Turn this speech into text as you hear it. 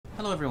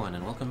Hello everyone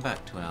and welcome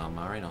back to our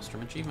Mare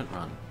Nostrum achievement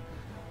run.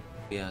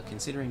 We are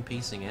considering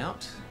piecing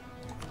out.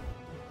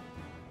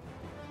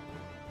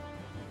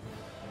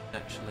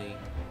 Actually,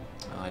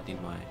 I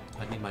need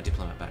my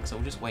diplomat back, so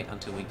we'll just wait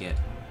until we get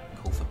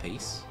call for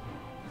peace.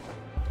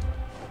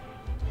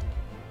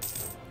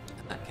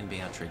 And that can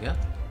be our trigger.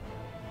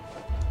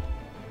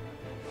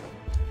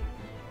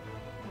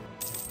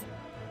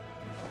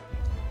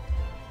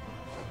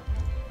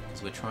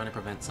 So we're trying to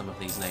prevent some of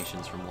these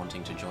nations from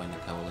wanting to join the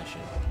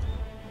coalition.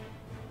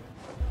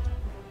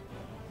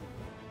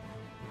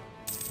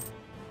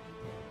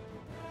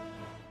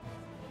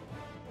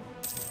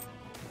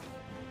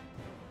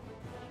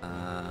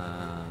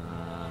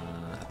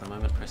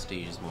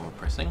 Prestige is more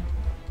pressing.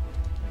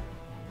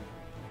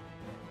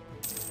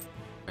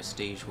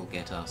 Prestige will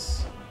get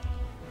us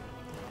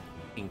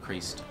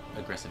increased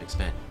aggressive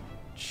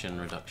expansion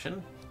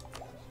reduction.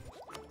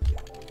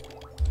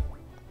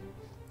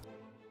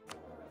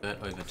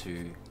 Over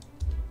to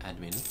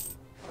admin.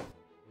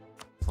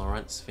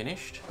 Florence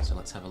finished, so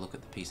let's have a look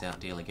at the peace out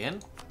deal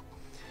again.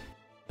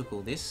 Took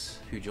all this,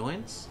 who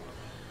joins?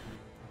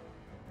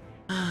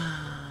 No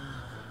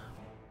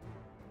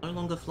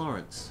longer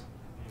Florence.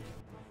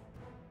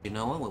 You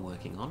know what we're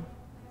working on?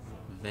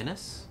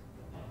 Venice.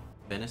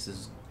 Venice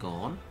is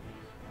gone,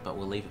 but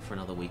we'll leave it for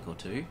another week or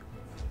two.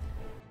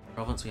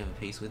 Provence we have a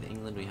peace with.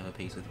 England we have a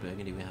peace with.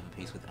 Burgundy we have a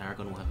peace with.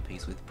 Aragon we'll have a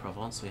peace with.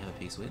 Provence we have a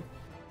peace with.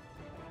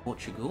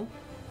 Portugal.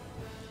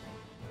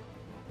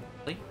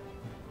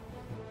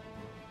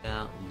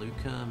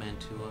 Lucca,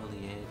 Mantua,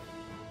 Liège.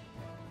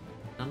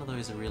 None of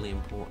those are really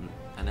important.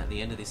 And at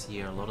the end of this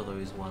year, a lot of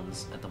those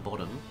ones at the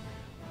bottom,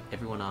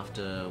 everyone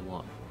after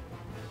what?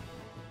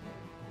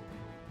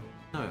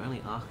 No,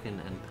 only Aachen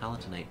and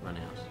Palatinate run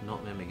out,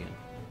 not Memmingen.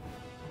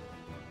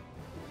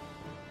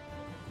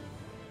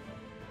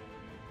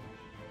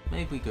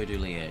 Maybe we go to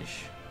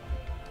Liège.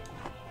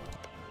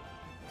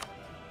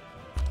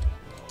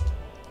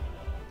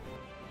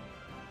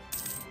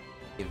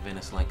 Give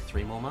Venice like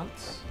 3 more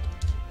months.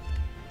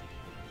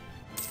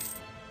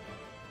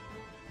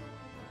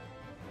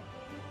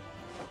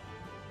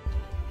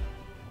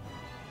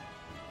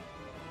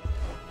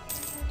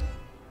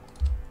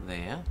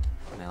 There.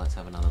 Now let's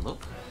have another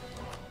look.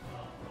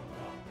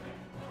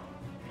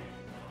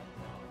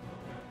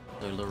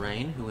 So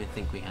Lorraine, who I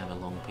think we have a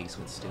long peace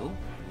with still,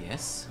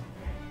 yes.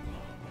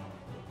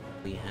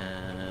 We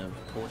have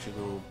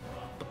Portugal,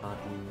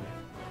 Baden,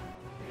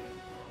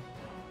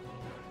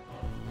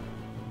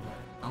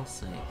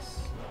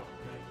 Alsace.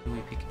 Who do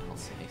we pick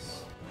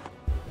Alsace?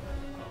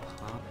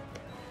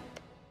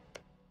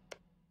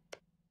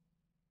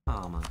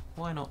 Parma.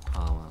 Why not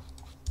Parma?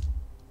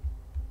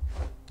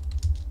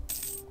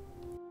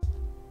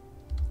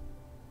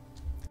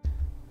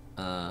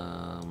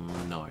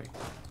 No.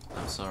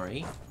 I'm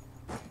sorry.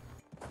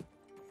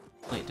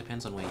 It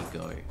depends on where you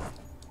go.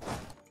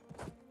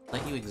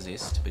 Let you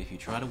exist, but if you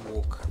try to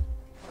walk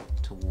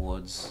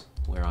towards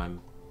where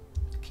I'm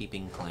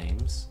keeping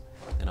claims,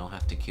 then I'll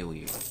have to kill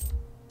you.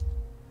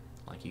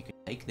 Like, you can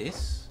take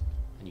this,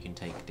 and you can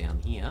take down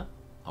here.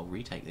 I'll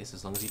retake this.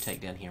 As long as you take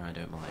down here, I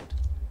don't mind.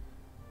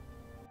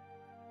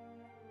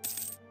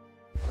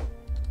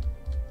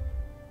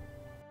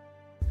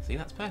 See,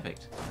 that's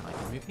perfect. Now I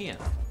can move here.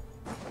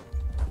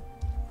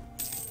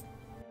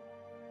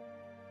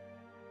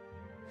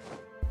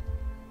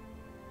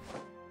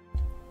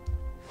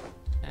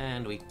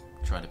 And we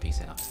try to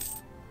peace out.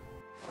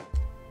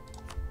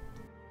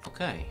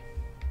 Okay.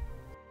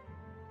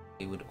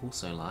 We would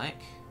also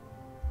like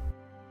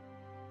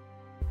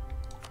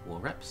war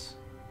reps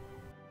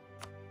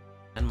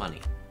and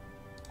money.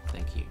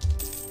 Thank you.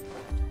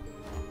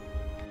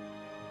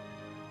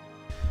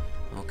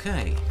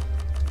 Okay.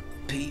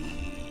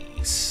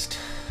 Peace.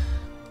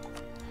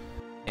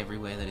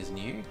 Everywhere that is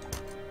new.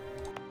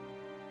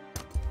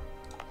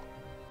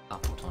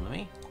 Up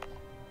autonomy.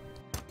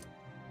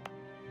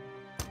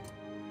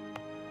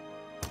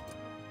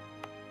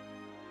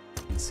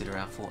 Consider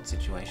our fort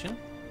situation.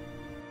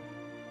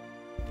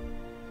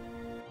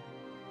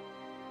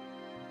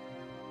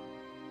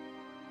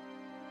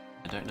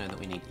 I don't know that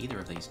we need either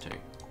of these two.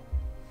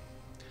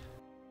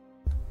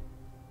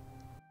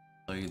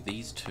 So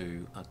these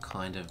two are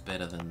kind of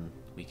better than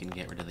we can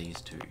get rid of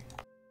these two.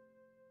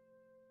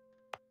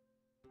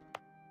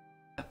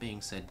 That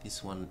being said,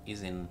 this one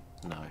is in...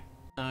 No.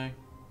 No.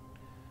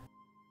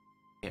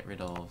 Get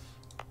rid of...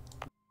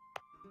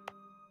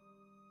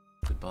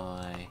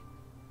 Goodbye.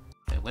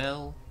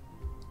 Farewell.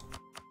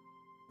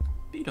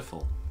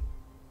 Beautiful.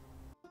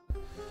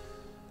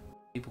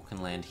 People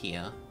can land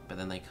here, but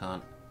then they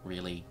can't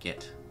really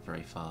get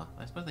very far.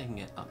 I suppose they can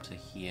get up to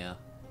here,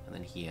 and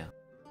then here.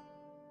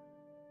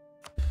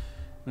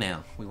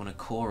 Now, we want to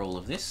core all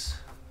of this.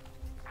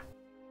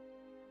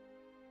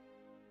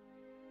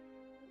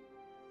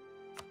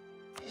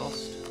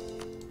 Cost.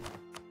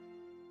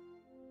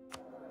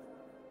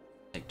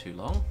 Take too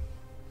long.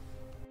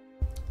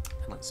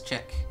 And let's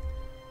check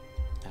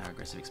our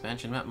aggressive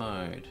expansion map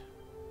mode.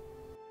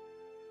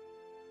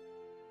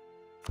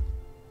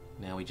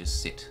 Now we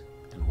just sit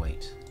and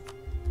wait.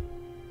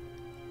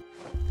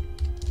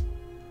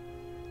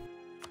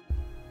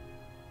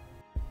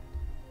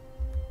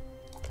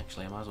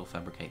 Actually, I might as well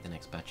fabricate the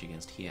next batch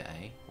against here,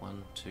 eh?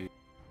 1, 2,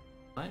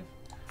 5.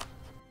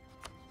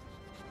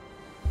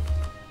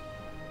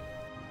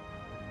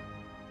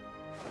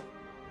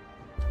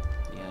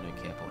 Yeah, I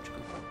don't care,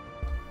 Portugal.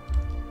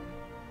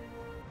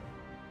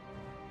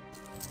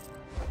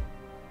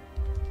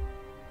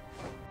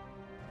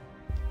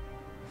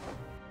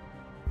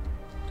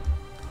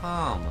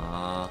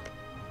 Palmer.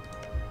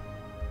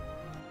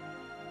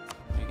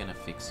 We're gonna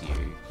fix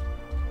you.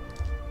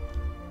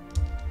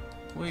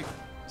 Whoop.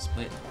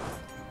 Split.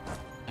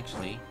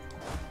 Actually,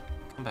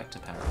 come back to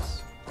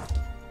Paris.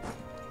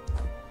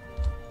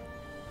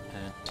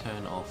 And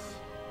turn off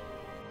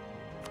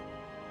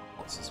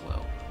ports as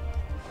well.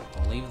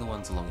 I'll leave the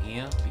ones along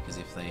here, because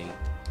if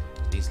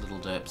these little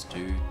derps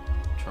do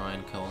try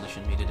and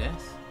coalition me to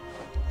death,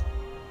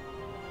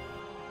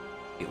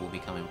 it will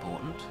become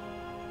important.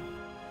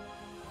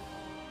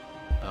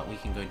 But we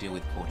can go deal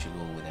with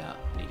Portugal without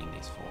needing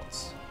these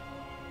forts.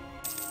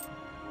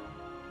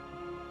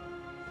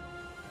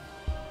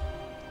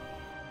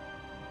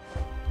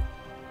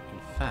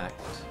 In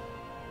fact,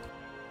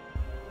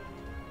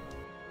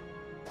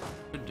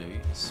 what we could do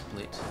is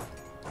split,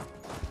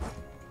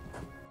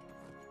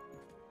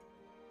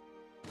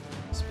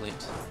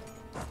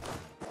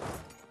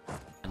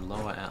 and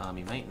lower our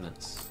army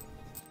maintenance.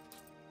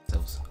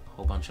 Saves a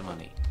whole bunch of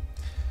money.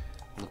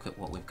 Look at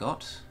what we've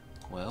got.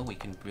 Well, we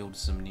can build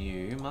some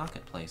new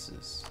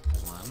marketplaces.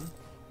 1,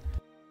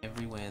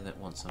 everywhere that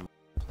wants a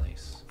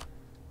marketplace.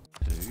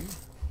 2,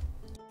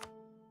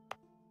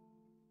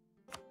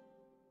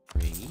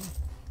 3,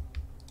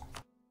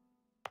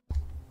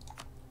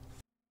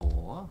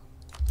 4,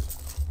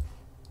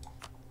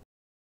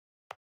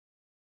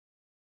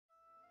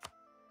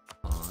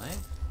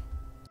 5.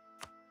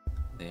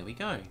 There we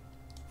go.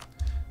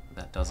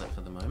 That does it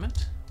for the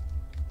moment.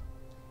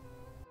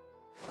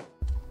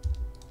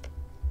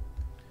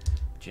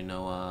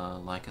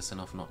 Genoa like us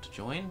enough not to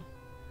join.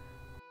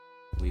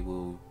 We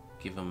will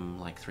give them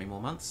like 3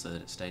 more months so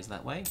that it stays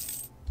that way.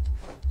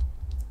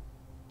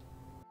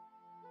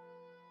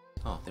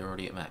 Oh, they're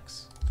already at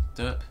max.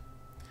 Derp.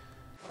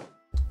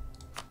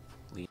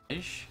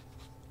 Liège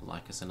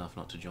like us enough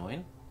not to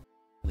join.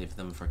 Leave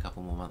them for a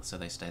couple more months so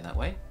they stay that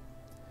way.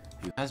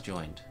 Who has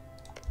joined?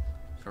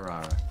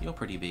 Ferrara. You're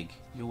pretty big.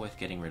 You're worth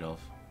getting rid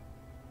of.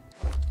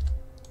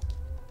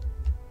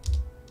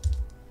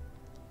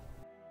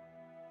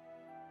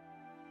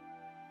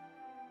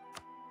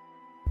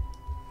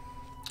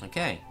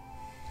 Okay,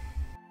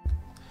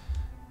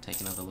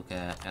 take another look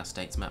at our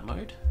states map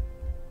mode.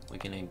 We're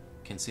going to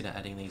consider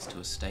adding these to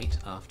a state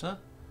after.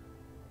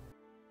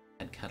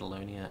 Add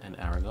Catalonia and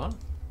Aragon.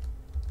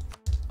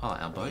 Oh,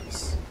 our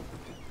boats.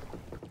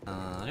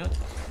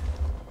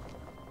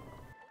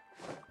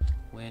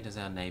 Where does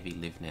our navy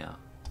live now?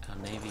 Our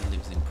navy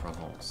lives in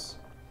Provence.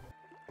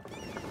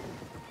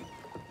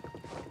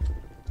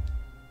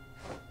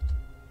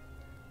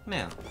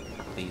 Now,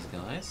 these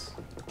guys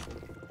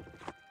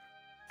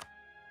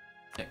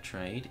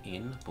trade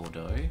in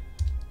Bordeaux.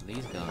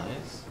 These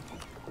guys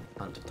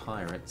hunt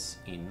pirates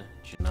in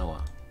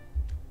Genoa.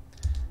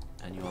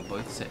 And you are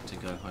both set to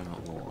go home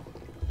at war.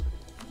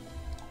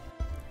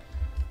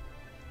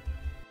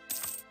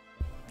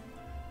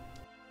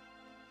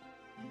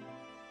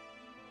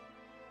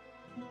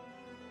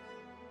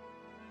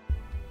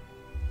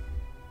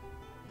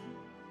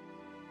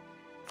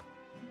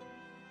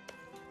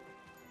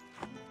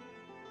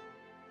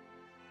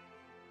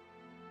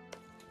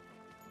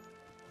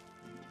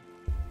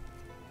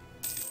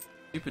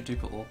 Super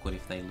duper awkward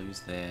if they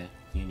lose their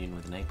union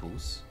with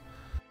Naples.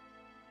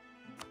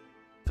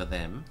 For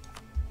them.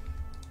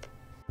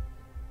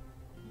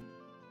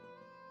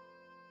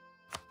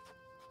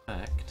 In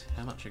fact,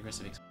 how much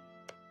aggressive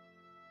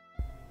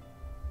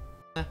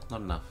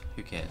not enough.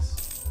 Who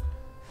cares?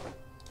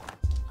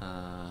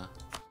 I'll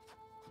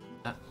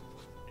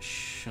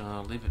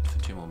leave it for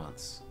 2 more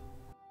months.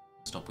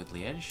 Stop with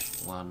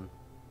Liège. 1.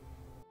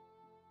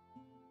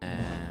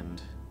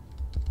 And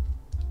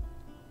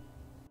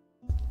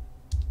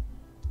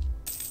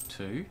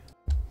 2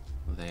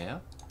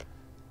 there.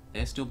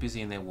 They're still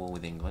busy in their war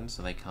with England,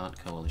 so they can't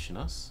coalition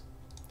us.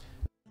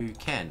 Who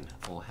can,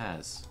 or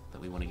has,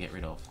 that we want to get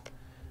rid of?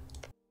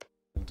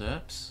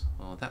 Derps?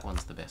 Oh, that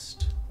one's the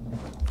best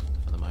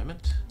for the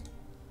moment.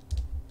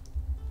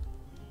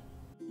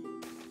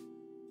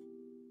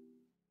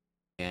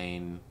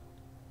 Gain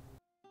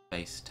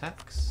base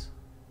tax.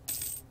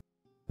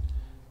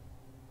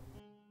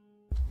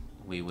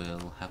 We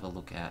will have a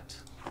look at...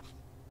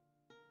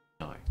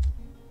 No.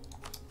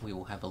 We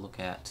will have a look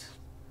at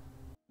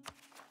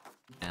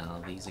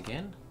now these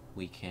again.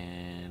 We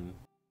can...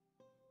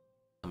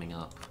 Coming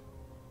up.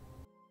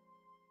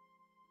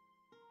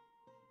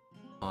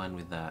 Fine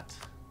with that.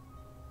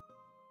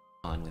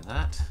 Fine with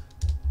that.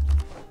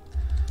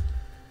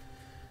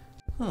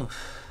 Oh.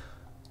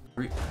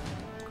 Group.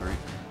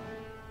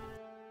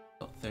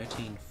 Got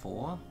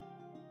 13-4.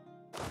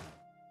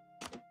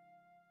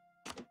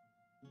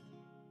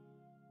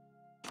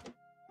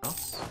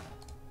 Cross.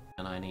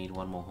 And I need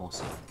 1 more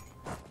horsey.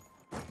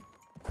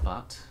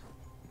 But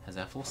Has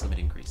our force limit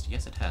increased?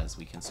 Yes, it has.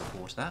 We can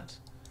support that.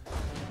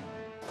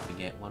 We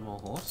get one more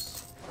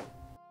horse.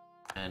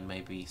 And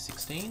maybe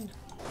 16?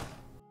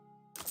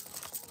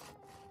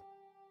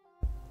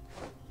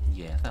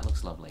 Yeah, that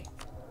looks lovely.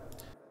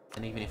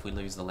 And even if we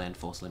lose the land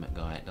force limit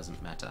guy, it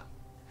doesn't matter.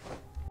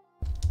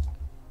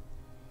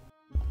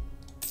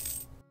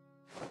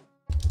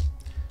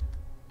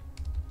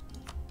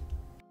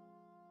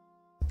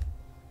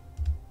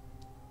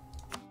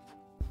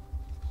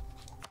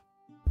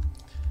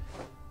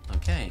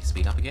 Okay,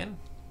 speed up again.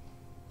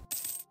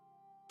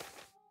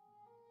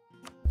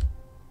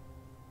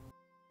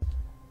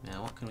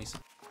 Now what can we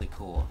simply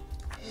core?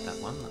 That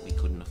one that we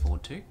couldn't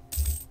afford to.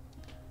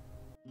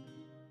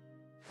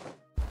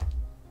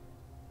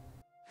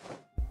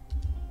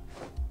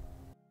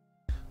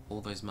 All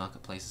those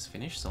marketplaces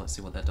finished, so let's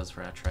see what that does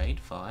for our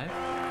trade. 5.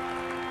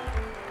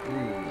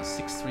 Ooh, a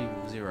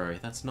 630.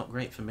 That's not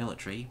great for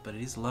military, but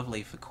it is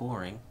lovely for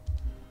coring.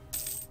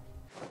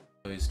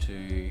 Goes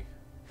to...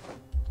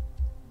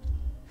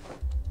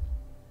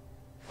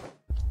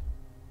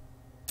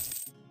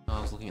 Oh,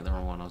 I was looking at the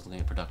wrong one. I was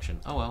looking at production.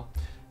 Oh well.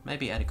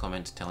 Maybe add a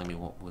comment telling me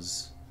what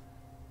was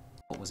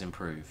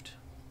improved.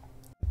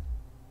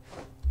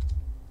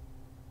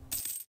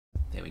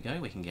 There we go.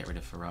 We can get rid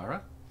of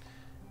Ferrara.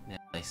 Now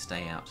they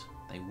stay out.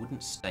 They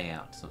wouldn't stay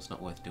out, so it's not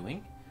worth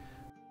doing.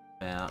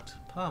 About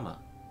Parma.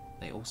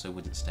 They also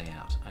wouldn't stay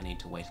out. I need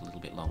to wait a little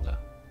bit longer.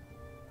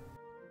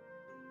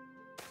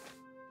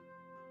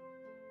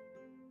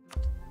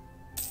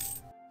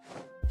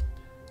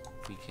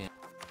 We can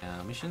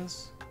our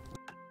missions.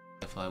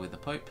 Fly with the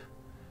Pope.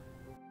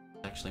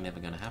 Actually never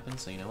going to happen,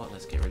 so you know what,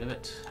 let's get rid of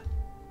it.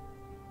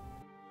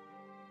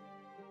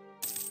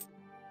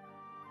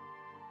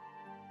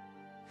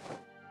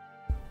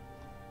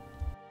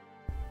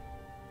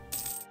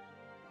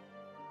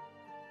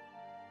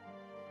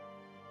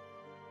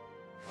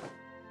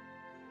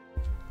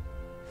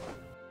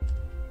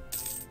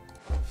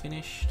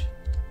 Finished.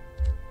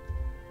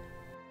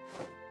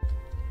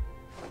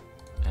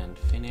 And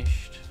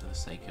finished for the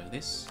sake of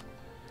this.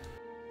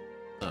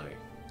 So,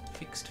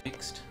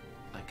 fixed.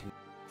 I can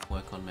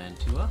work on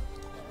Mantua.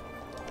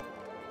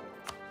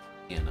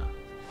 Vienna.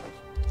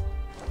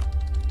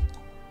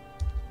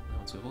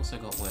 So we've also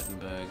got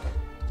Württemberg.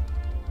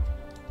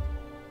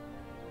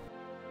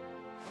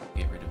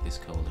 Get rid of this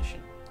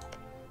coalition.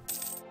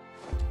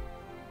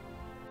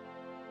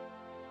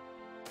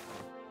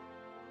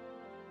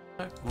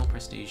 No, more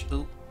prestige.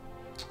 Ooh.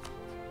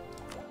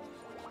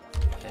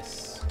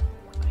 Yes.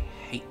 I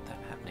hate that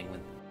happening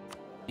when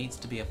needs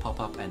to be a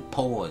pop-up and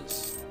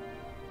pause.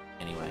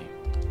 Anyway.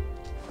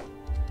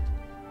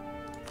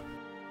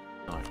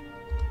 No.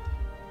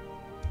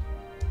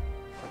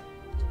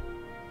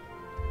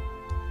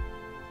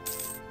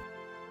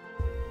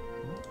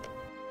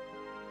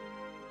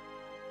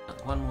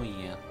 One more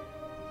year.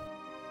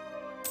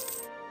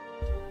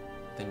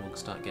 Then we'll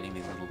start getting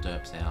these little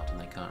derps out and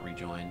they can't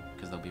rejoin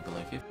because they'll be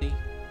below 50.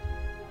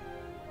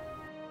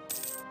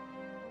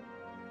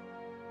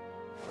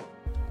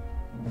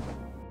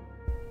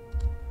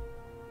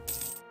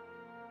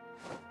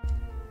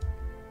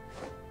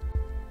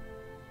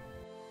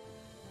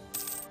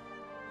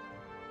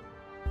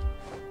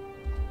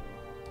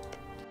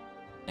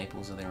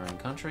 Naples are their own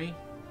country.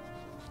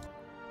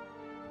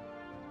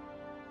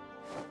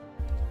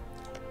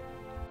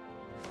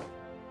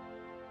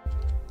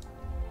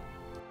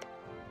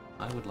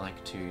 I would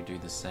like to do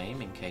the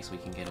same in case we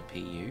can get a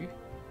PU.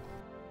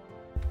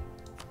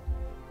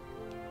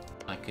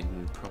 I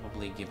can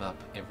probably give up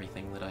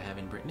everything that I have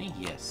in Brittany,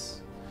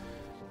 yes.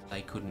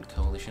 They couldn't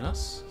coalition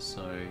us,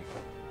 so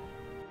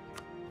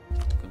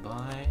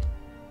goodbye.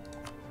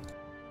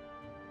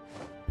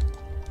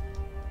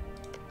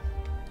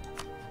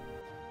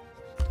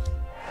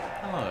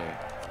 Hello.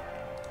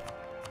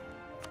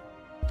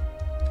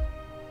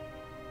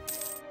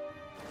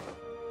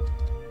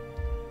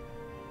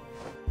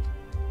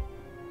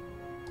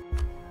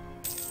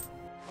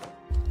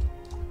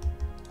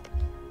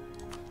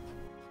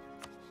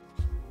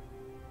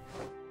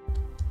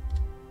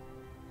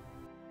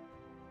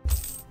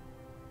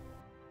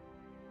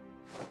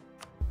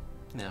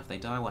 Now, if they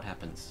die, what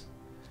happens?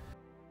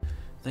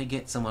 They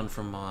get someone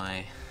from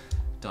my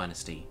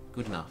dynasty.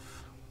 Good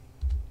enough.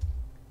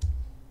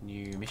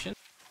 New mission.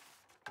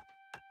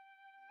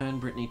 Turn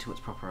Brittany to its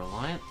proper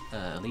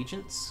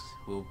allegiance.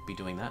 We'll be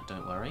doing that,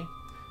 don't worry.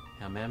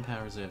 Our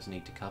manpower reserves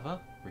need to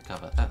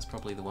recover. That's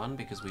probably the one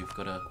because we've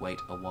got to wait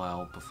a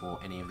while before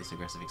any of this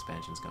aggressive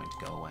expansion is going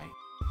to go away.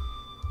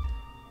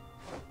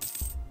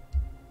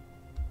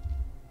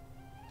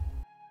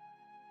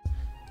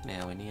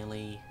 Now we're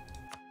nearly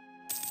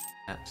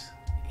at...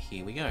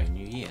 Here we go,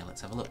 new year,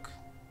 let's have a look.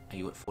 Are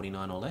you at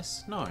 49 or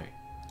less? No. Are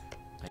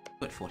you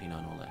at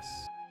 49 or less?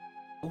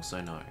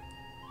 Also no.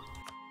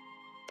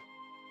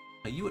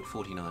 Are you at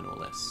 49 or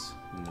less?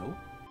 No.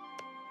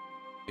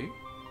 You?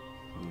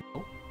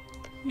 No.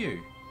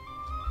 You?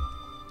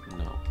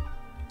 No.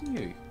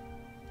 You?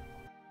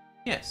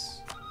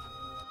 Yes.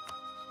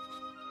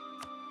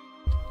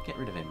 Get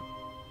rid of him.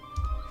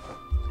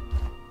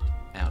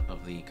 Out of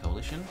of the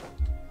coalition.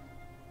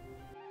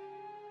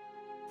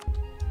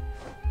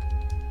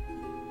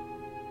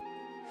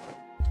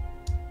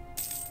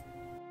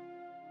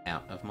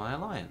 Out of my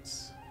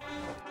alliance.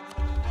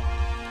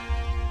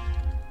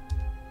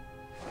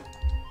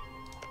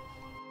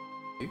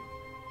 You?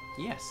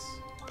 Yes.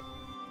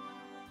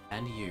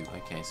 And you.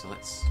 Okay, so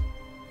let's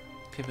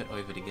pivot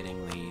over to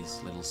getting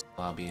these little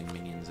Slavian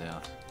minions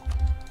out.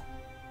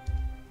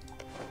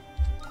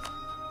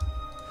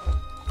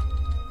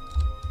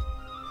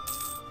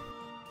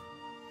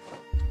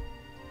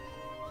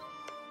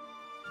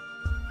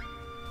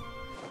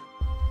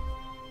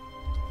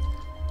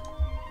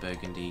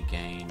 Burgundy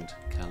gained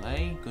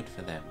Calais, good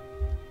for them.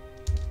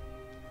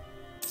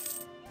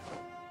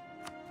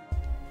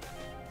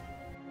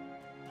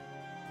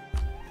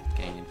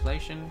 Gain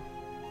inflation.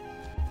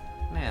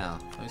 Now,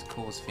 those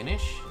cores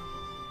finish.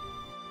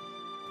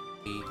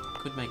 We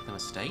could make them a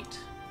state.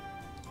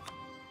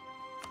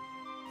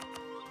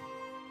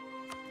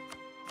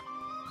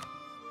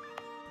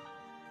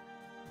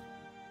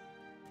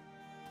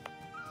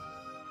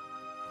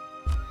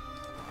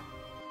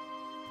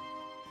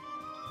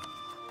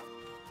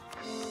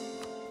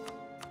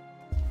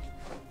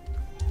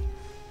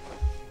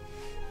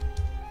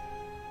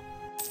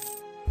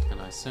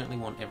 And I certainly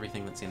want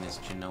everything that's in this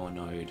Genoa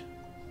node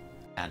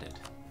added.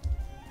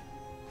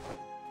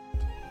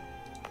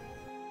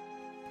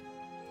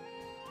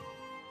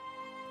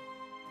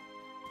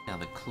 Now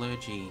the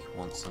clergy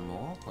wants some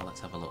more. Well, let's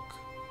have a look.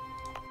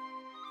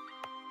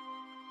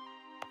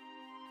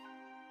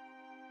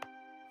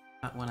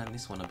 That one and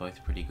this one are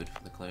both pretty good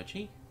for the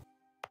clergy.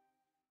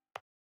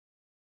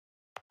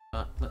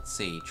 But let's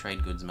see,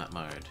 trade goods map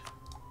mode.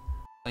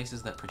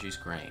 Places that produce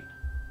grain.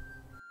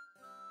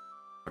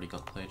 Already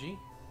got clergy.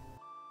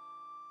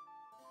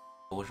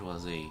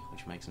 Bourgeoisie,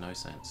 which makes no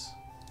sense.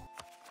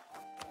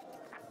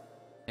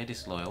 They're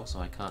disloyal, so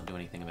I can't do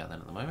anything about that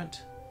at the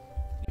moment.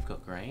 You've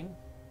got grain.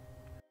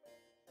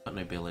 Got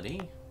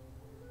nobility.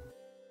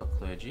 Got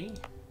clergy.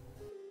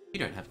 You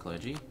don't have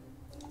clergy.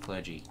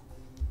 Clergy.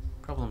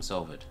 Problem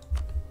solved.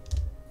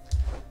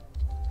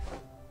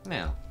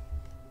 Now,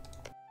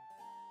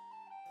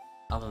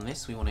 other than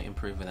this, we want to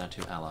improve with our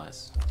two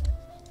allies.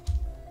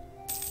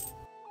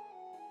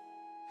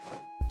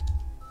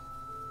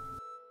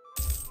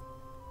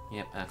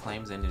 Yep, our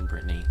claims end in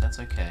Brittany. That's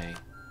okay.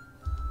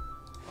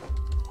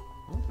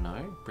 Oh,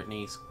 no.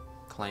 Brittany's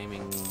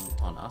claiming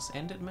on us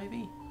ended,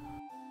 maybe?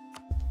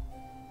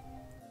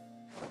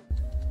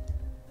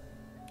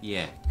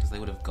 Yeah, because they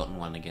would have gotten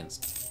one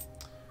against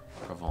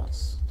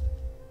Provence.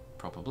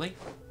 Probably.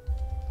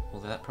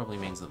 Although that probably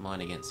means that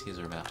mine against his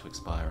are about to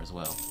expire as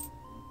well.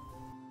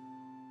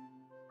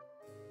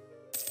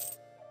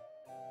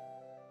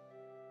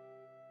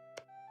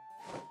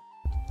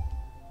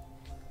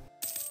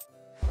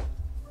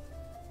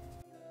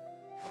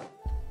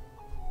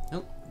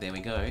 Oh, there we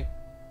go.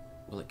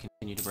 Will it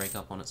continue to break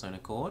up on its own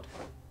accord?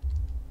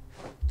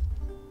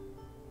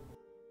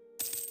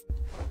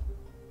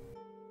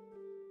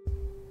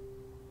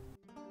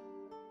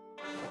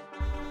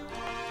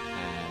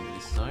 And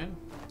this zone.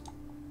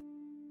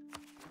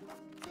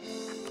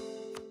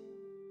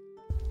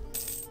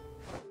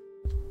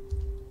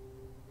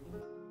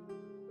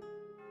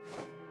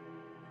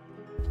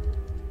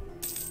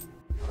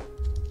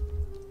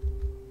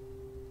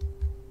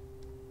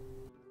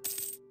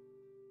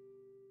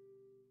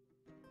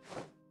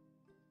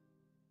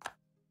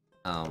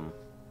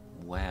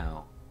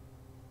 Wow.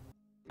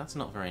 That's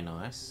not very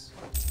nice.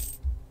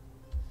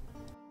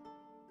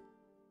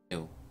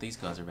 Ew, these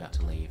guys are about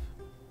to leave.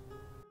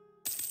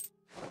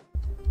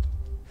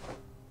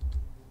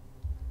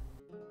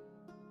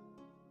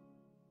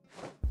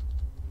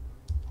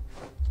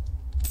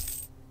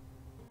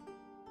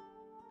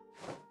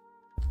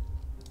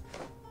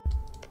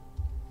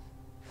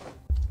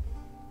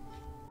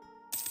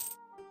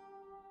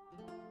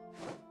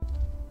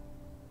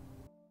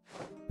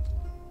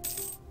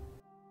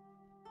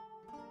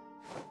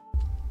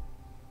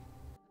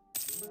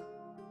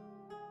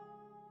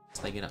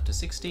 They get up to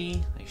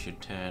 60, they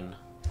should turn...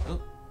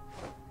 Oh.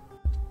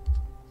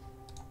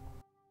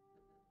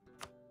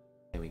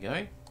 There we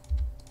go.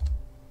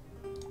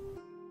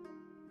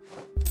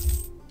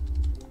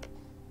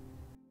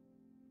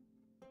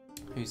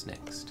 Who's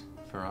next?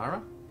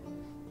 Ferrara?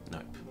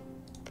 Nope.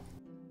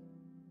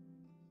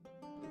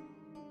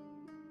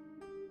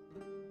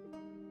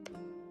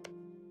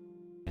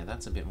 Yeah,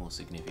 that's a bit more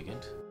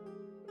significant.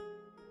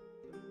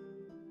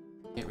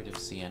 Get rid of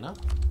Siena.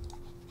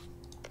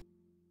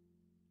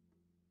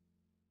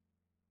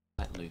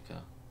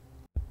 Luca.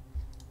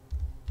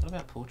 What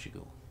about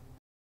Portugal?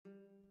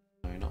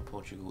 No, not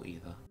Portugal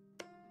either.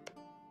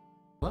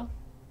 Well,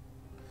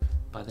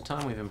 by the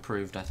time we've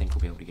improved, I think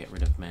we'll be able to get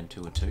rid of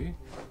Mantua too.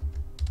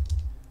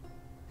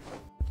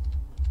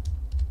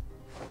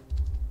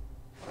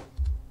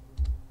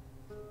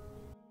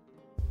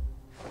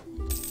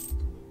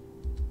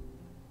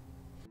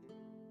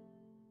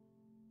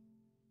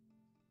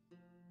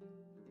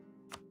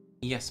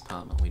 Yes,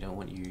 Parma, we don't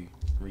want you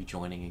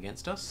rejoining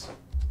against us.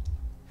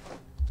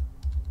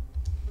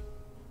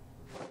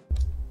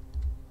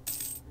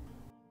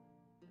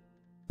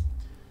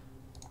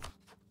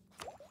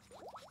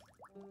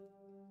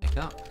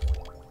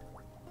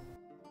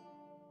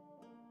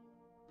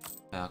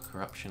 Our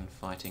corruption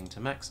fighting to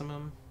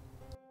maximum.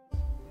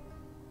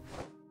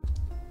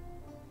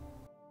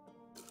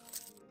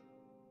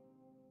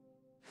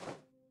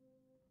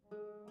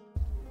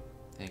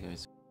 There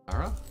goes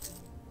Farah.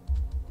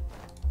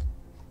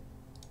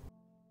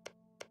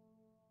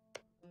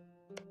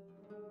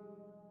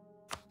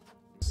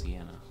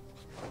 Sienna.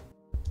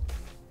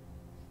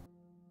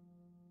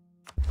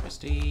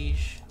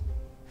 Prestige.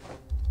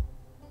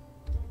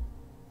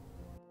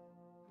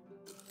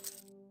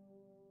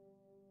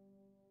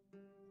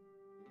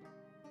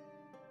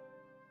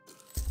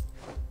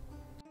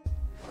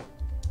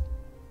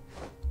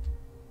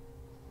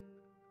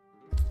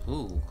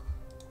 Ooh.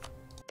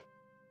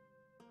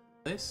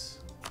 This?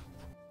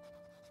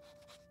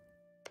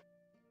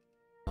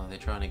 Oh, they're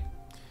trying to...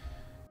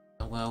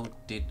 Oh, well,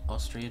 did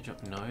Austria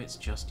drop? No, it's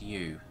just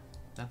you.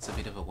 That's a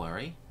bit of a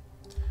worry.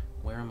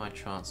 Where are my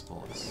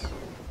transports?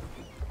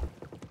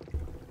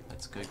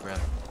 Let's go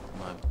grab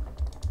my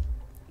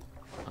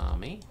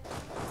army.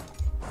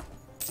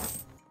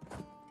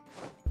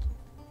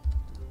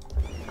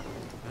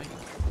 Okay.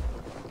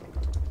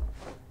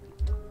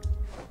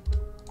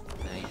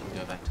 Now you can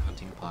go back to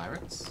hunting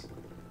pirates.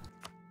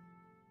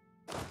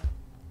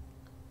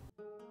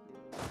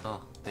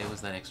 Oh, there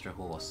was that extra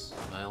horse.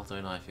 Well,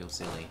 don't I feel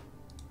silly?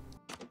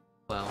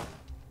 Well...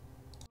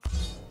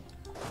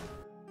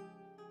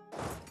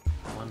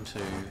 1, 2,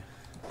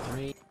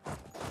 3.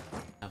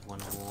 Have one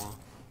more.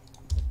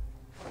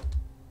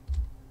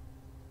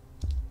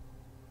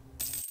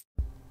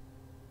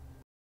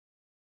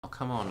 Oh,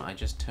 come on, I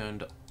just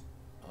turned...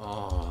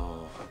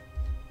 Oh...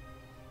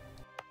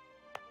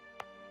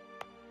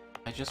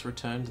 I just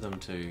returned them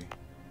to...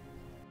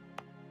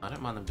 I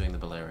don't mind them doing the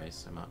Baleares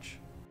so much.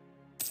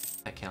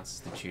 That counts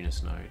as the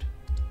Tunis node.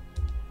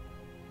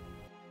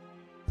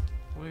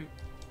 Woo.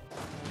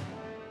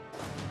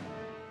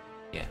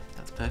 Yeah,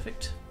 that's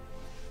perfect.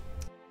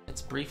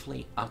 Let's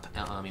briefly up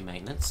our army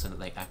maintenance so that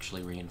they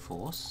actually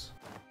reinforce.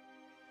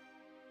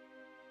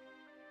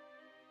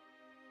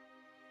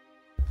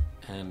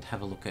 And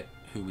have a look at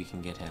who we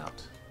can get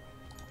out.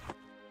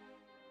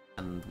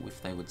 And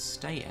if they would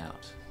stay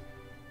out.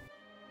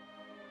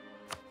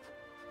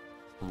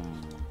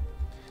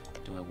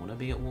 Do I want to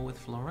be at war with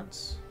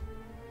Florence?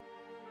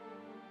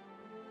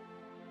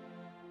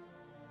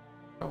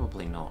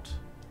 Probably not.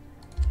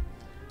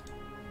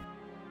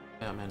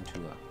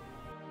 Mantua.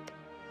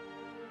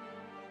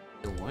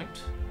 Still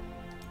won't.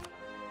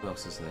 Who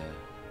else is there?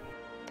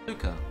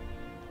 Lucca.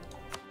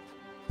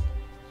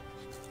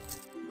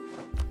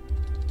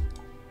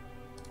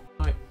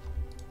 No.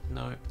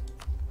 No.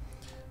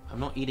 I'm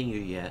not eating you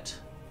yet.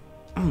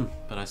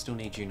 But I still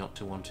need you not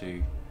to want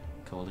to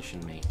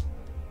coalition me.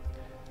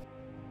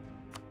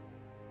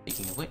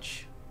 Speaking of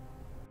which,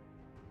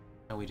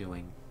 how are we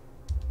doing?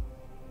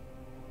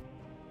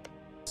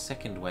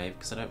 Second wave,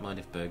 because I don't mind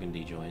if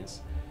Burgundy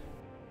joins.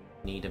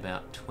 Need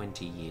about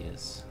 20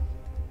 years.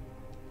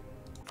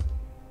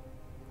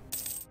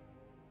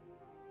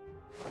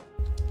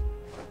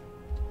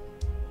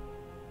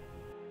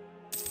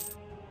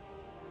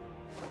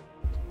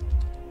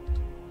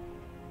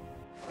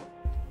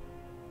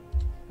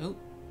 Oh,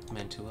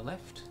 Mantua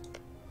left.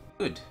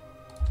 Good.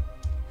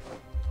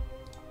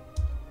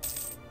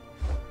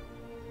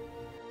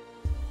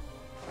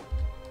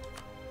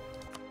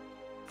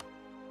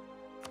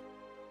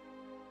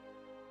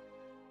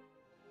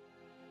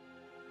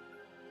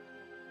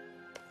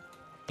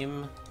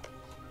 Him,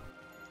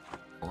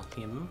 or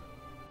him,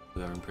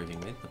 we are improving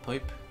with, the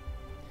Pope,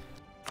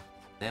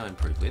 now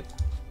improve with,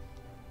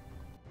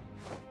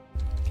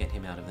 get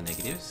him out of the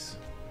negatives,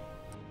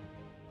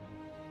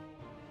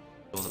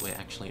 so that we're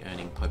actually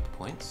earning Pope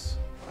points.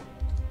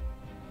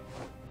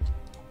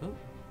 Ooh.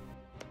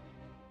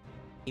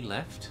 He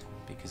left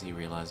because he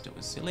realised it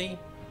was silly.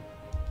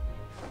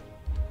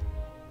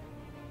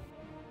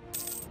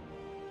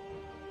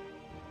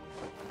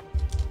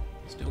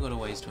 Still got a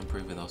ways to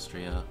improve with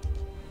Austria.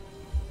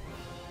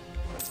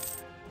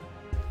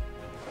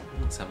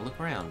 Let's have a look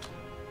around.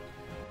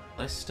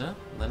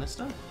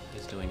 Lannister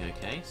is doing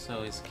okay,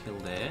 so is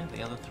Kildare.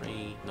 The other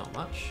three, not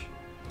much.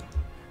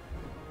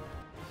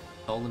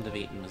 Poland have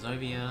eaten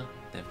Mazovia.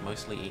 They've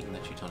mostly eaten the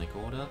Teutonic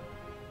Order.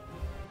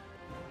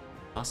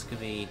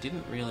 Muscovy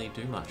didn't really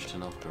do much to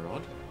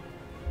Novgorod.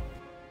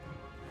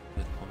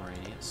 With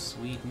Pomerania.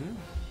 Sweden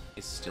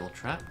is still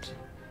trapped,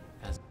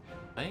 as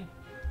way.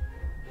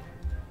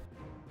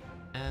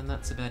 And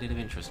that's about it of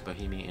interest.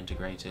 Bohemia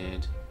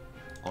integrated.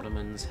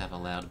 Ottomans have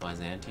allowed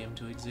Byzantium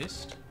to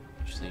exist,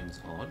 which seems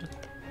odd.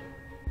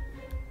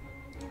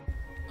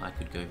 I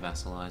could go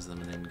vassalize them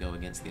and then go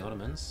against the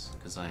Ottomans,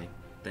 because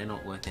they're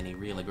not worth any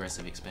real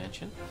aggressive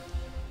expansion.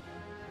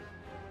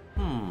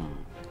 You'd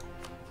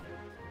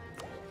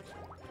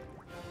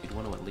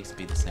want to at least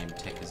be the same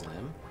tech as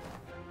them.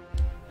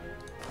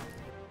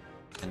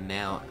 And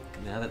now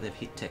that they've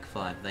hit Tech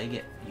 5, they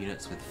get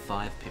units with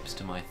 5 pips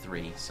to my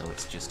 3, so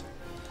it's just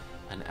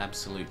an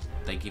absolute...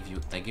 They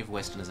give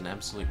Westerners an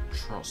absolute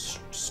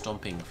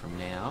stomping from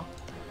now,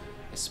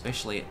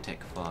 especially at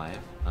Tech 5.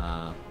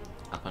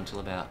 Up until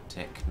about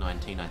Tech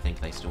 19, I think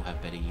they still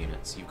have better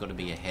units. You've got to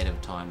be ahead of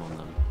time on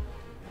them.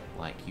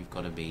 Like, you've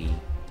got to be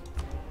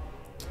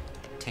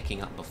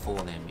teching up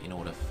before them in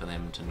order for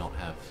them to not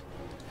have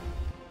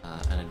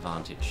an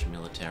advantage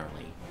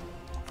militarily.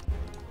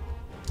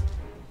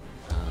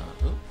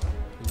 Who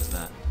was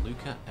that?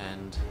 Lucca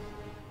and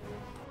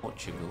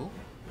Portugal.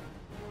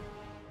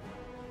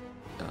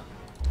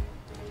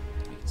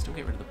 We can still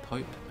get rid of the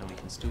Pope, and we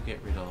can still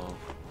get rid of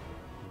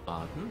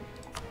Baden.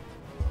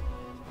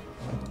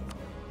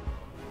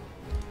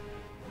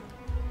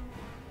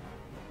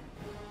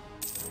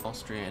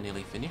 Austria are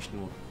nearly finished,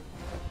 and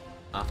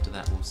after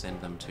that we'll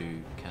send them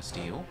to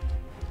Castile.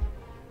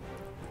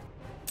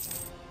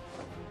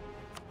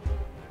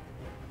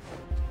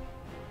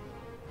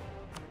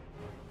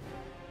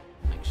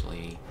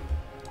 Actually,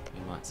 we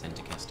might send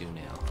to Castile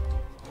now.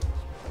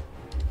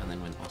 And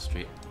then when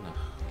Austria... Ugh,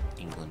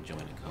 England join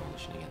a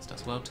coalition against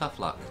us. Well, tough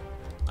luck.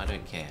 I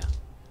don't care.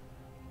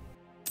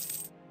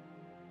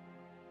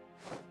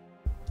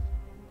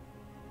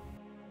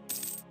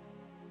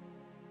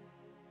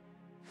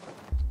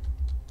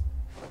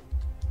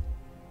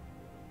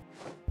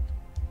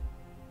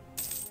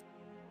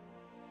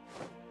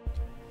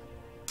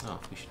 Oh,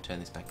 we should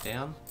turn this back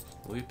down.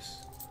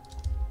 Whoops.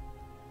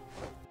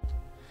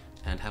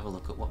 And have a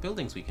look at what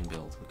buildings we can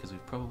build, because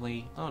we've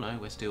probably... Oh no,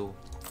 we're still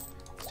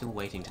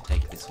waiting to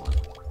take this one.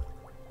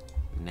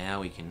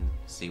 Now we can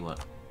see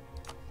what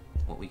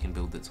we can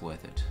build that's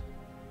worth it.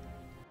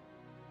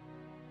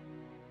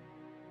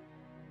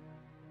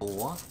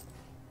 4,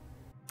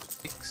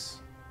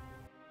 6,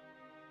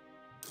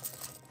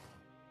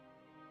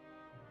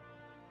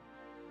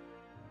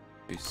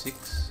 2,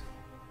 6,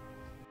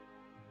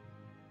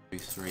 2,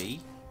 3.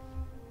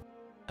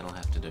 That'll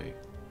have to do.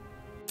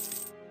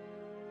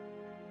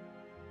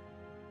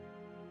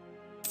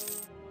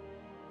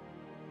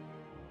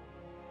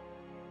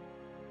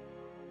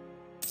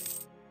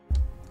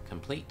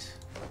 Complete.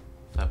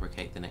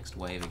 Fabricate the next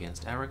wave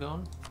against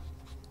Aragon.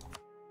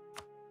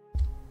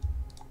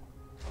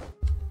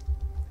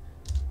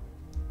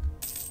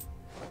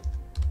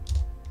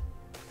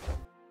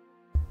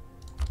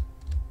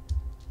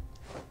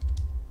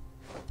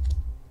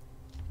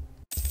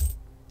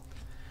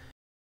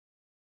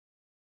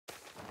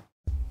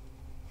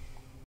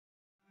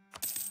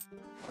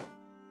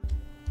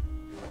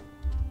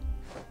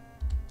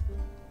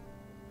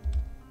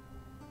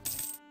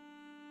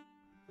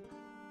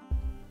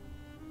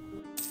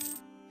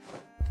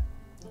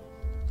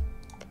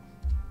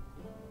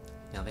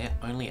 Now they're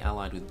only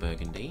allied with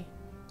Burgundy.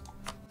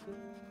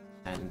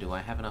 And do I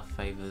have enough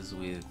favours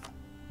with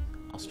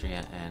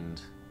Austria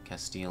and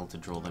Castile to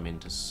draw them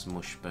into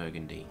smush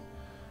Burgundy?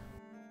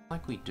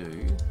 Like we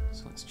do,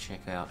 so let's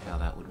check out how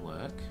that would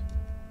work.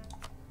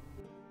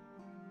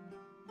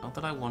 Not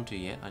that I want to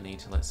yet, I need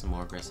to let some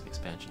more aggressive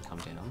expansion come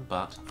down,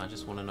 but I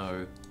just want to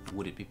know,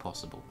 would it be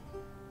possible?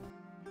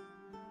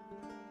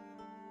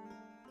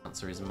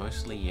 Answer is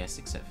mostly yes,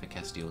 except for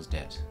Castile's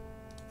debt.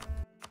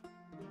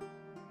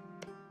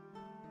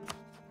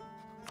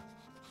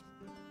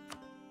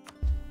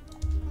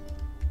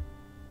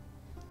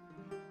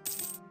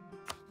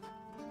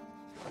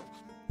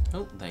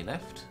 Oh, they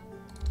left.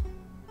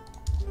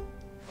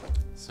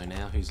 So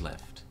now who's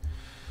left?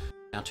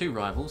 Our two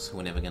rivals who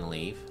are never going to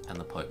leave, and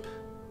the Pope.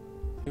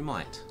 Who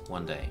might,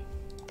 one day.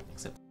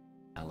 Except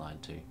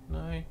allied to.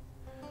 No.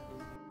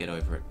 Get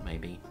over it,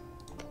 maybe.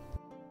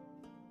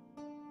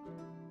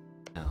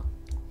 Now.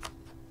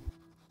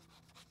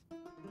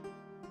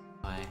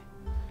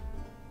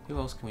 Who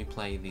else can we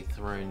play the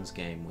Thrones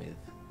game with?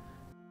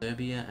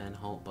 Serbia and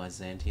Halt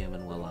Byzantium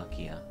and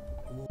Wallachia.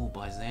 Ooh,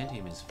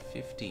 Byzantium is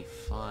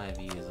 55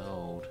 years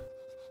old.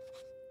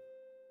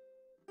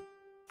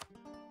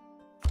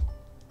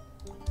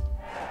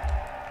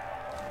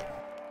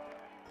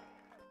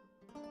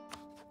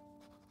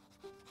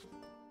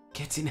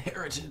 Gets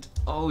inherited.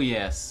 Oh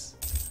yes.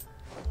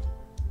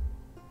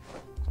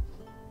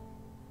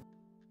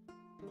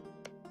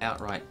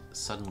 Outright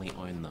suddenly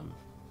own them.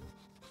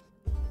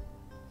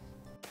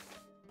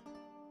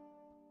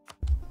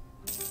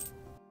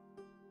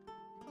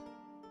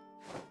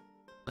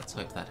 Let's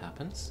hope that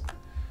happens.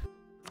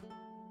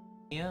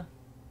 Here,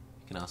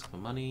 you can ask for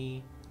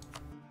money.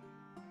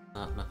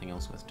 Nothing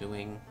else worth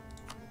doing.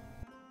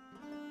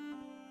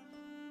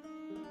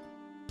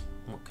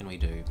 What can we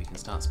do? We can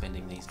start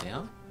spending these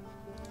down.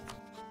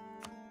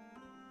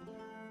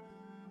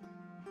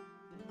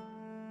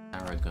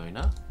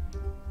 Aragona.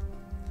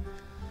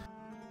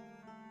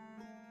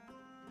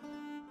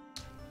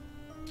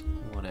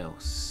 What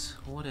else?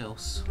 What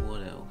else?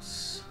 What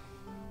else?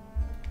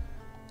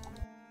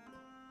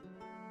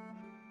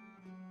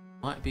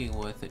 Might be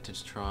worth it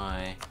to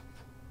try...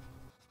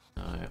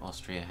 No,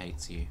 Austria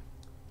hates you.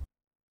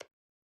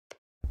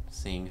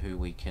 Seeing who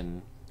we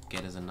can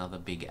get as another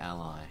big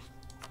ally.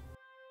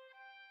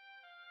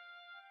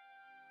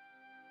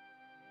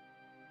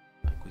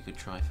 Like we could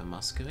try for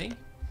Muscovy.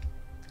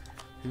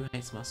 Who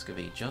hates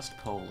Muscovy? Just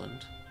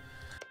Poland.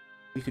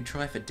 We could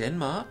try for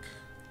Denmark.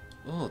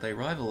 Oh, they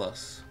rival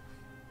us.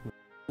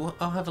 Well,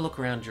 I'll have a look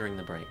around during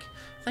the break.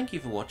 Thank you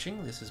for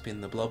watching. This has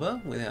been the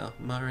Blobber with our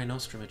Mare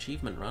Nostrum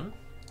achievement run.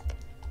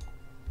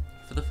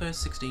 For the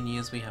first 16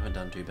 years we haven't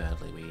done too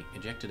badly. We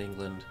ejected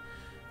England,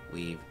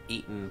 we've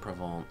eaten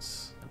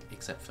Provence,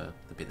 except for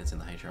the bit that's in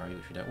the HRE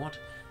which we don't want,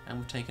 and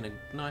we've taken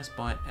a nice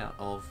bite out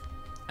of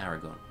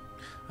Aragon.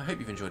 I hope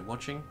you've enjoyed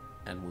watching,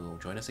 and will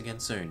join us again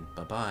soon.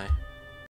 Bye bye.